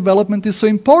character development is so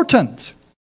important.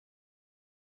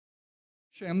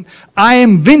 I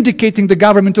am vindicating the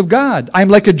government of God. I'm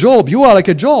like a Job. You are like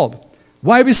a Job.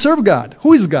 Why we serve God?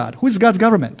 Who is God? Who is God's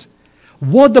government?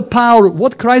 What the power,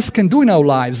 what Christ can do in our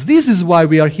lives. This is why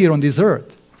we are here on this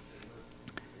earth.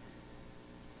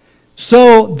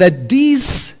 So that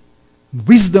these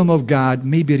wisdom of God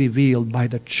may be revealed by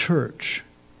the church.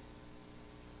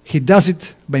 He does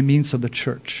it by means of the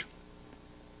church.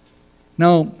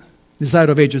 Now,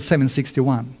 Desire of Ages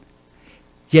 761.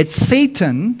 Yet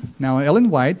Satan, now Ellen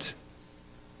White,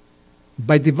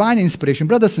 by divine inspiration,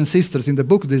 brothers and sisters, in the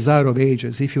book Desire of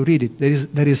Ages, if you read it,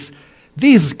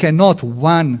 this cannot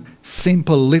one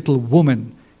simple little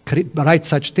woman write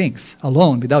such things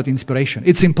alone without inspiration.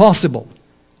 It's impossible.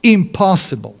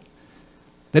 Impossible.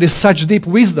 There is such deep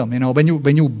wisdom,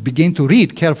 when you begin to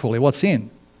read carefully what's in.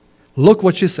 Look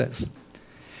what she says.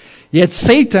 Yet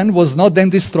Satan was not then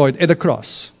destroyed at the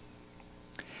cross.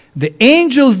 The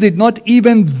angels did not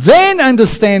even then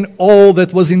understand all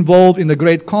that was involved in the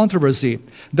great controversy.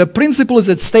 The principles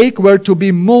at stake were to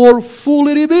be more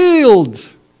fully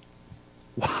revealed.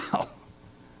 Wow.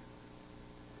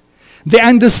 They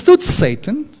understood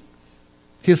Satan,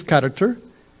 his character,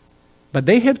 but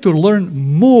they have to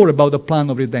learn more about the plan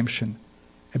of redemption,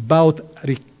 about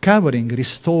recovering,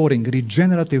 restoring,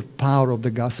 regenerative power of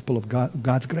the gospel of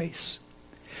God's grace.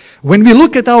 When we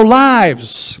look at our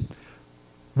lives,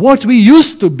 what we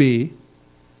used to be,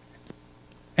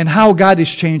 and how God is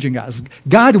changing us,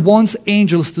 God wants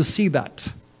angels to see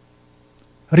that.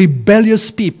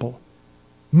 Rebellious people,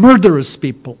 murderous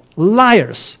people,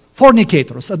 liars,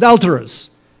 fornicators,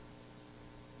 adulterers,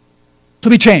 to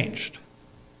be changed.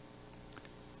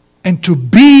 And to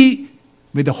be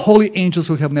with the holy angels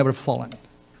who have never fallen.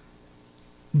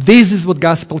 This is what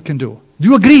gospel can do. Do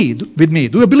you agree with me?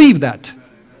 Do you believe that?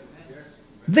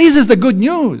 This is the good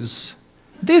news.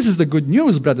 This is the good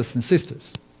news, brothers and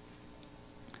sisters.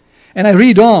 And I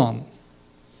read on.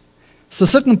 So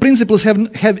certain principles have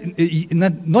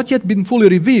not yet been fully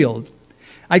revealed.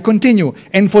 I continue.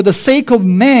 And for the sake of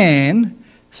man,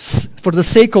 for the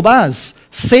sake of us,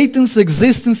 Satan's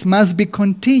existence must be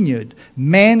continued.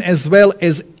 Man as well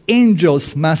as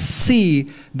angels must see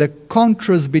the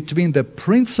contrast between the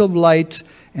Prince of Light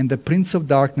and the Prince of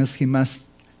Darkness. He must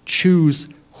choose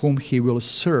whom he will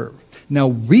serve. Now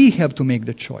we have to make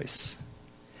the choice.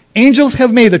 Angels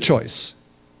have made the choice.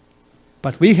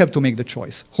 But we have to make the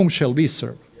choice. Whom shall we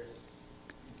serve?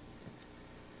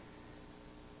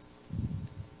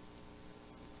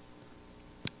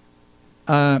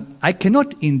 I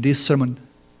cannot in this sermon,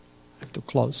 I have to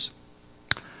close.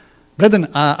 Brethren,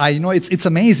 I know it's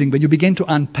amazing when you begin to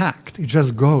unpack. It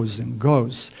just goes and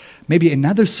goes. Maybe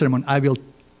another sermon I will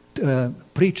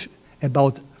preach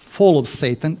about fall of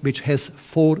Satan, which has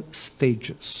 4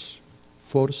 stages.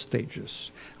 4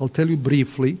 stages. I'll tell you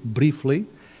briefly.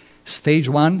 Stage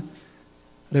 1,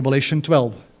 Revelation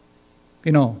 12.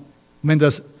 You know, when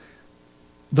the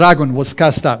dragon was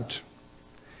cast out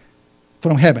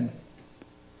from heaven.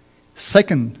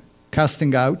 Second,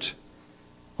 casting out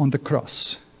on the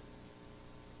cross.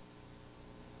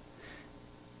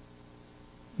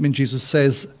 When Jesus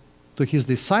says to his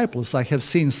disciples, I have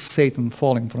seen Satan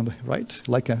falling from the, right?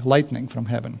 Like a lightning from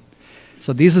heaven.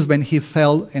 So this is when he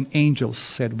fell and angels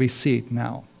said, we see it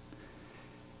now.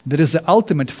 There is the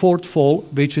ultimate 4th fall,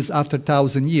 which is after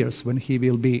 1,000 years when he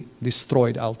will be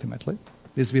destroyed ultimately.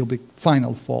 This will be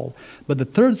final fall. But the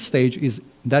 3rd stage is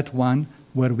that one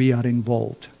where we are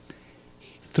involved.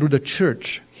 Through the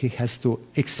church, he has to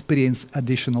experience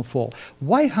additional fall.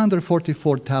 Why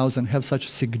 144,000 have such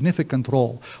significant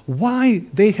role? Why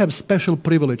they have special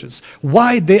privileges?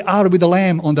 Why they are with the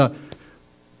Lamb on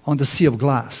the sea of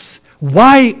glass?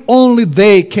 Why only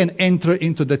they can enter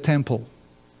into the temple?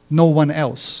 No one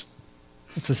else.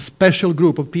 It's a special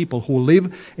group of people who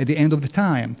live at the end of the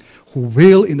time, who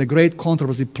will, in the great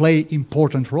controversy, play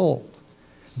important role.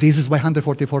 This is why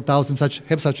 144,000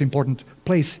 have such important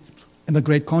place in the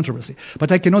great controversy.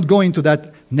 But I cannot go into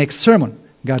that next sermon,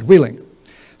 God willing.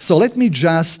 So let me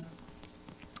just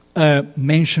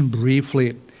mention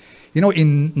briefly, you know,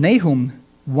 in Nahum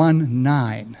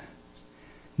 1:9,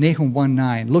 Nahum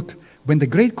 1:9, look, when the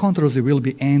great controversy will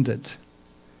be ended,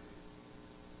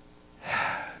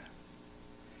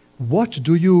 what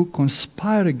do you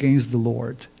conspire against the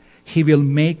Lord? He will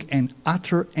make an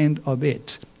utter end of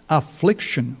it.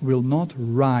 Affliction will not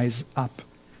rise up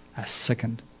a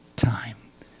second time.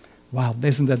 Wow,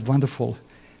 isn't that wonderful?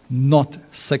 Not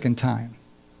second time.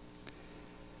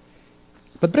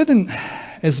 But brethren,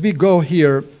 as we go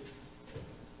here,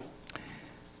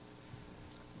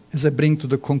 as I bring to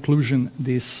the conclusion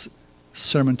this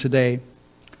sermon today,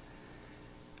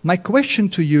 my question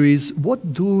to you is,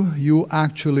 what do you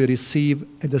actually receive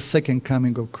at the second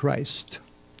coming of Christ?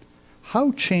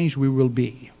 How changed we will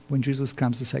be when Jesus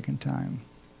comes the second time?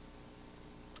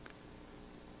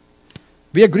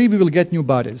 We agree we will get new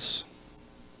bodies.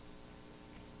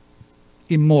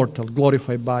 Immortal,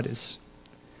 glorified bodies.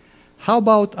 How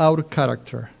about our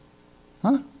character?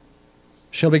 Huh?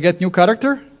 Shall we get new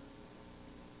character?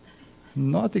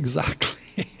 Not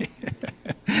exactly.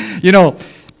 You know,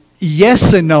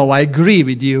 yes and no, I agree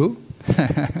with you.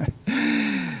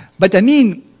 But I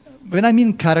mean, when I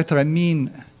mean character, I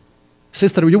mean,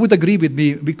 sister, you would agree with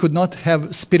me, we could not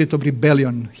have spirit of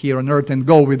rebellion here on earth and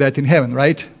go with that in heaven,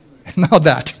 right? Not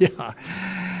that, yeah.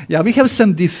 Yeah, we have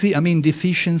some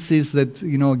deficiencies that,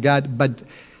 you know, God, but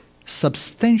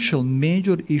substantial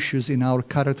major issues in our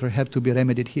character have to be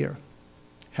remedied here.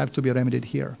 Have to be remedied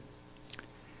here.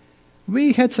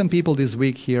 We had some people this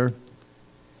week here,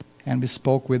 and we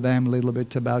spoke with them a little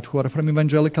bit about who are from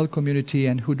evangelical community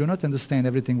and who do not understand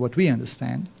everything what we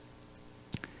understand.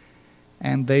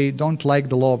 And they don't like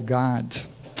the law of God.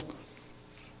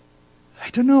 I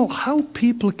don't know how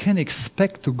people can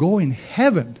expect to go in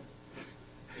heaven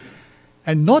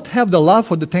and not have the love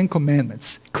for the 10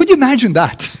 Commandments. Could you imagine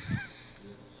that?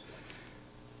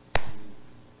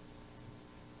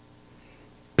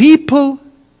 People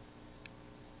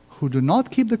who do not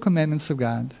keep the commandments of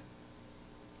God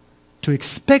to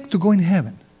expect to go in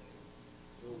heaven.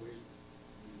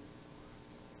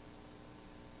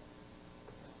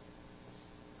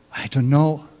 I don't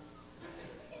know.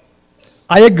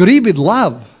 I agree with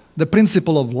love, the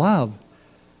principle of love,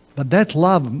 but that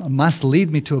love must lead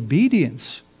me to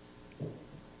obedience.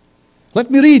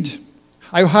 Let me read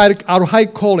our high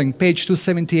calling, page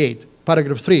 278,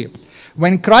 paragraph 3.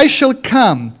 When Christ shall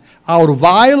come, our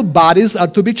vile bodies are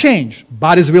to be changed.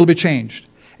 Bodies will be changed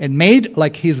and made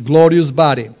like his glorious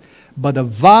body. But the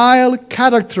vile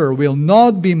character will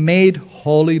not be made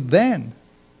holy then.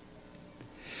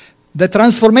 The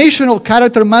transformational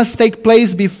character must take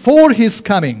place before his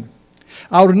coming.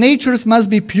 Our natures must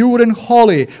be pure and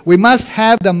holy. We must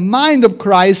have the mind of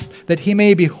Christ that he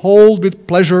may behold with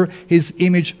pleasure his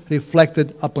image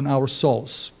reflected upon our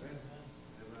souls.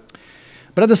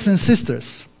 Brothers and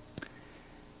sisters,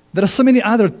 there are so many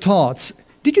other thoughts.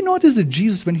 Did you notice that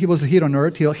Jesus, when he was here on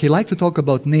earth, he liked to talk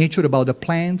about nature, about the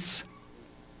plants?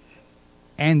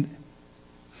 And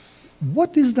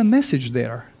what is the message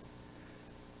there?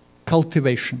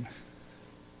 Cultivation.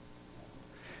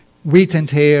 Wheat and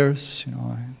tares, you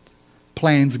know, and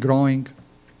plants growing.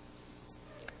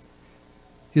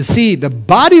 You see, the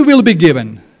body will be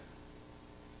given,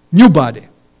 new body,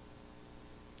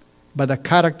 but the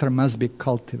character must be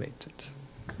cultivated.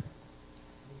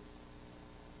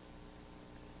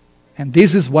 And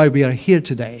this is why we are here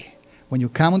today. When you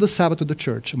come on the Sabbath to the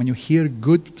church, when you hear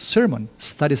good sermon,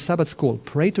 study Sabbath school,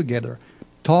 pray together,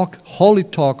 talk, holy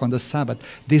talk on the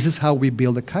Sabbath, this is how we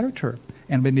build a character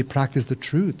and when we practice the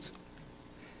truth.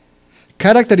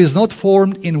 Character is not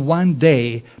formed in one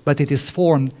day, but it is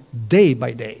formed day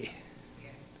by day.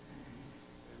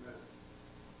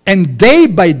 And day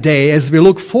by day, as we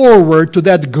look forward to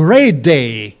that great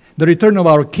day, the return of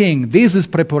our King, this is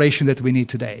preparation that we need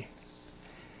today.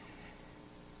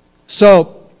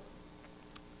 So,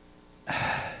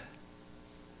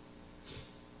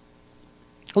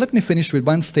 let me finish with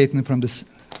one statement from the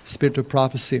Spirit of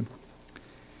Prophecy,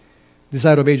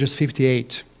 Desire of Ages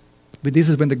 58. But this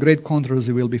is when the great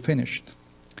controversy will be finished.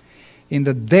 In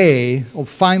the day of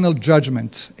final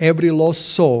judgment, every lost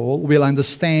soul will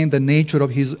understand the nature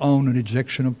of his own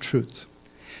rejection of truth.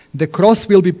 The cross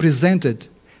will be presented,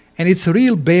 and its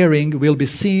real bearing will be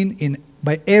seen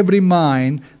by every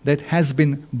mind that has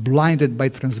been blinded by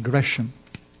transgression.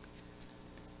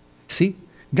 See,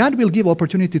 God will give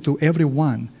opportunity to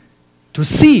everyone to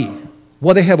see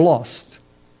what they have lost.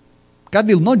 God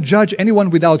will not judge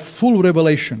anyone without full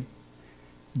revelation.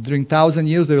 During 1,000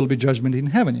 years, there will be judgment in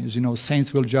heaven. As you know,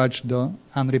 saints will judge the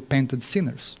unrepentant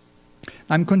sinners.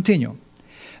 I'm continuing.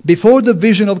 Before the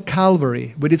vision of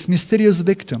Calvary, with its mysterious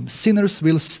victim, sinners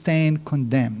will stand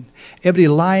condemned. Every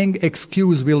lying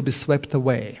excuse will be swept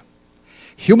away.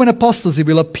 Human apostasy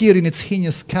will appear in its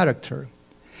heinous character.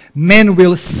 Men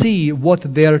will see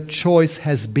what their choice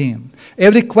has been.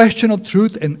 Every question of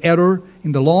truth and error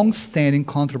in the long-standing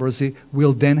controversy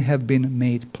will then have been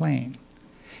made plain.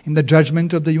 In the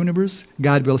judgment of the universe,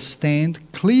 God will stand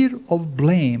clear of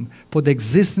blame for the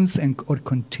existence or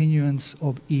continuance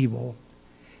of evil.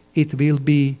 It will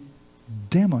be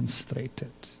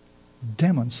demonstrated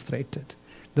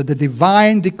that the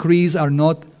divine decrees are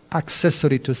not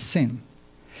accessory to sin.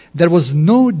 There was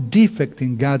no defect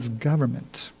in God's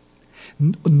government,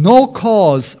 no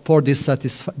cause for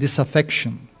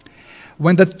disaffection.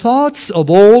 When the thoughts of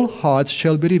all hearts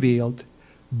shall be revealed,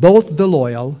 both the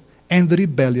loyal and the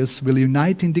rebellious will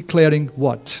unite in declaring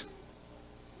what?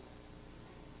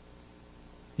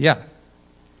 Yeah.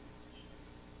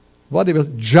 What they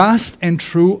will, just and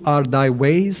true are thy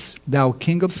ways, thou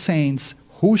King of saints.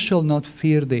 Who shall not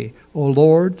fear thee, O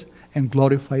Lord, and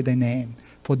glorify thy name?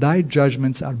 For thy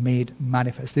judgments are made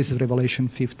manifest. This is Revelation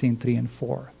 15:3 and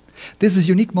 4. This is a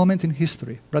unique moment in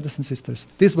history, brothers and sisters.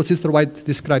 This is what Sister White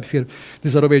described here.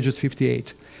 Desire of Ages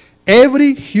 58.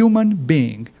 Every human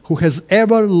being who has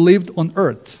ever lived on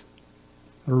earth,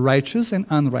 righteous and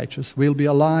unrighteous, will be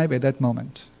alive at that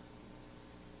moment.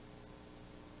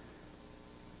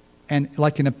 And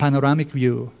like in a panoramic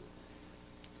view,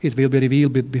 it will be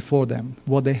revealed before them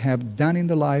what they have done in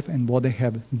their life and what they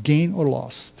have gained or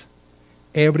lost.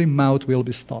 Every mouth will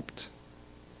be stopped.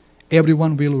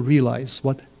 Everyone will realize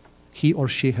what he or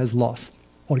she has lost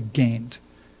or gained.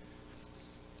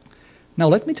 Now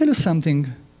let me tell you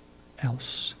something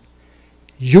else.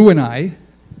 You and I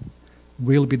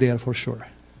will be there for sure.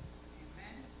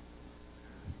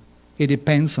 It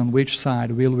depends on which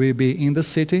side. Will we be in the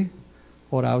city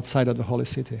or outside of the holy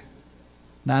city?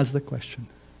 That's the question.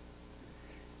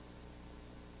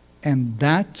 And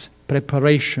that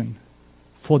preparation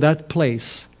for that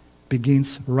place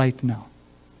begins right now.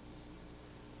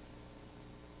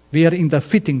 We are in the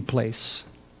fitting place.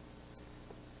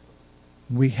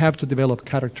 We have to develop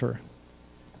character.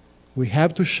 We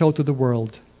have to show to the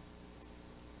world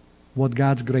what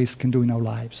God's grace can do in our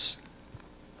lives.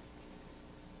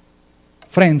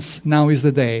 Friends, now is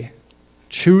the day.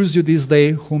 Choose you this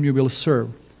day whom you will serve.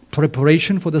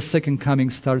 Preparation for the second coming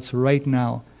starts right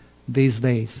now, these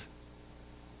days.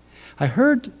 I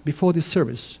heard before this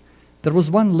service, there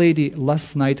was one lady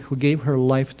last night who gave her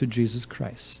life to Jesus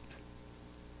Christ.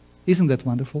 Isn't that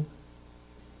wonderful?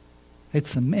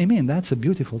 Amen, that's a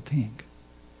beautiful thing.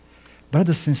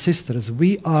 Brothers and sisters,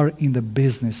 we are in the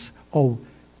business of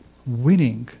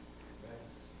winning,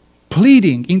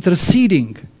 pleading,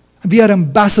 interceding. We are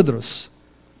ambassadors,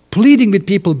 pleading with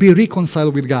people, be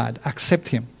reconciled with God, accept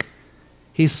Him.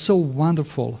 He's so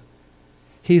wonderful.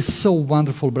 He is so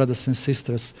wonderful, brothers and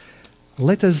sisters.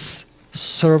 Let us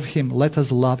serve Him. Let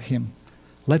us love Him.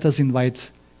 Let us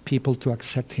invite people to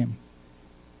accept Him.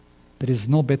 There is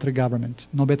no better government,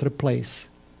 no better place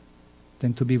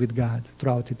than to be with God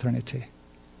throughout eternity.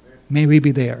 May we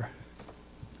be there.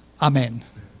 Amen.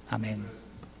 Amen.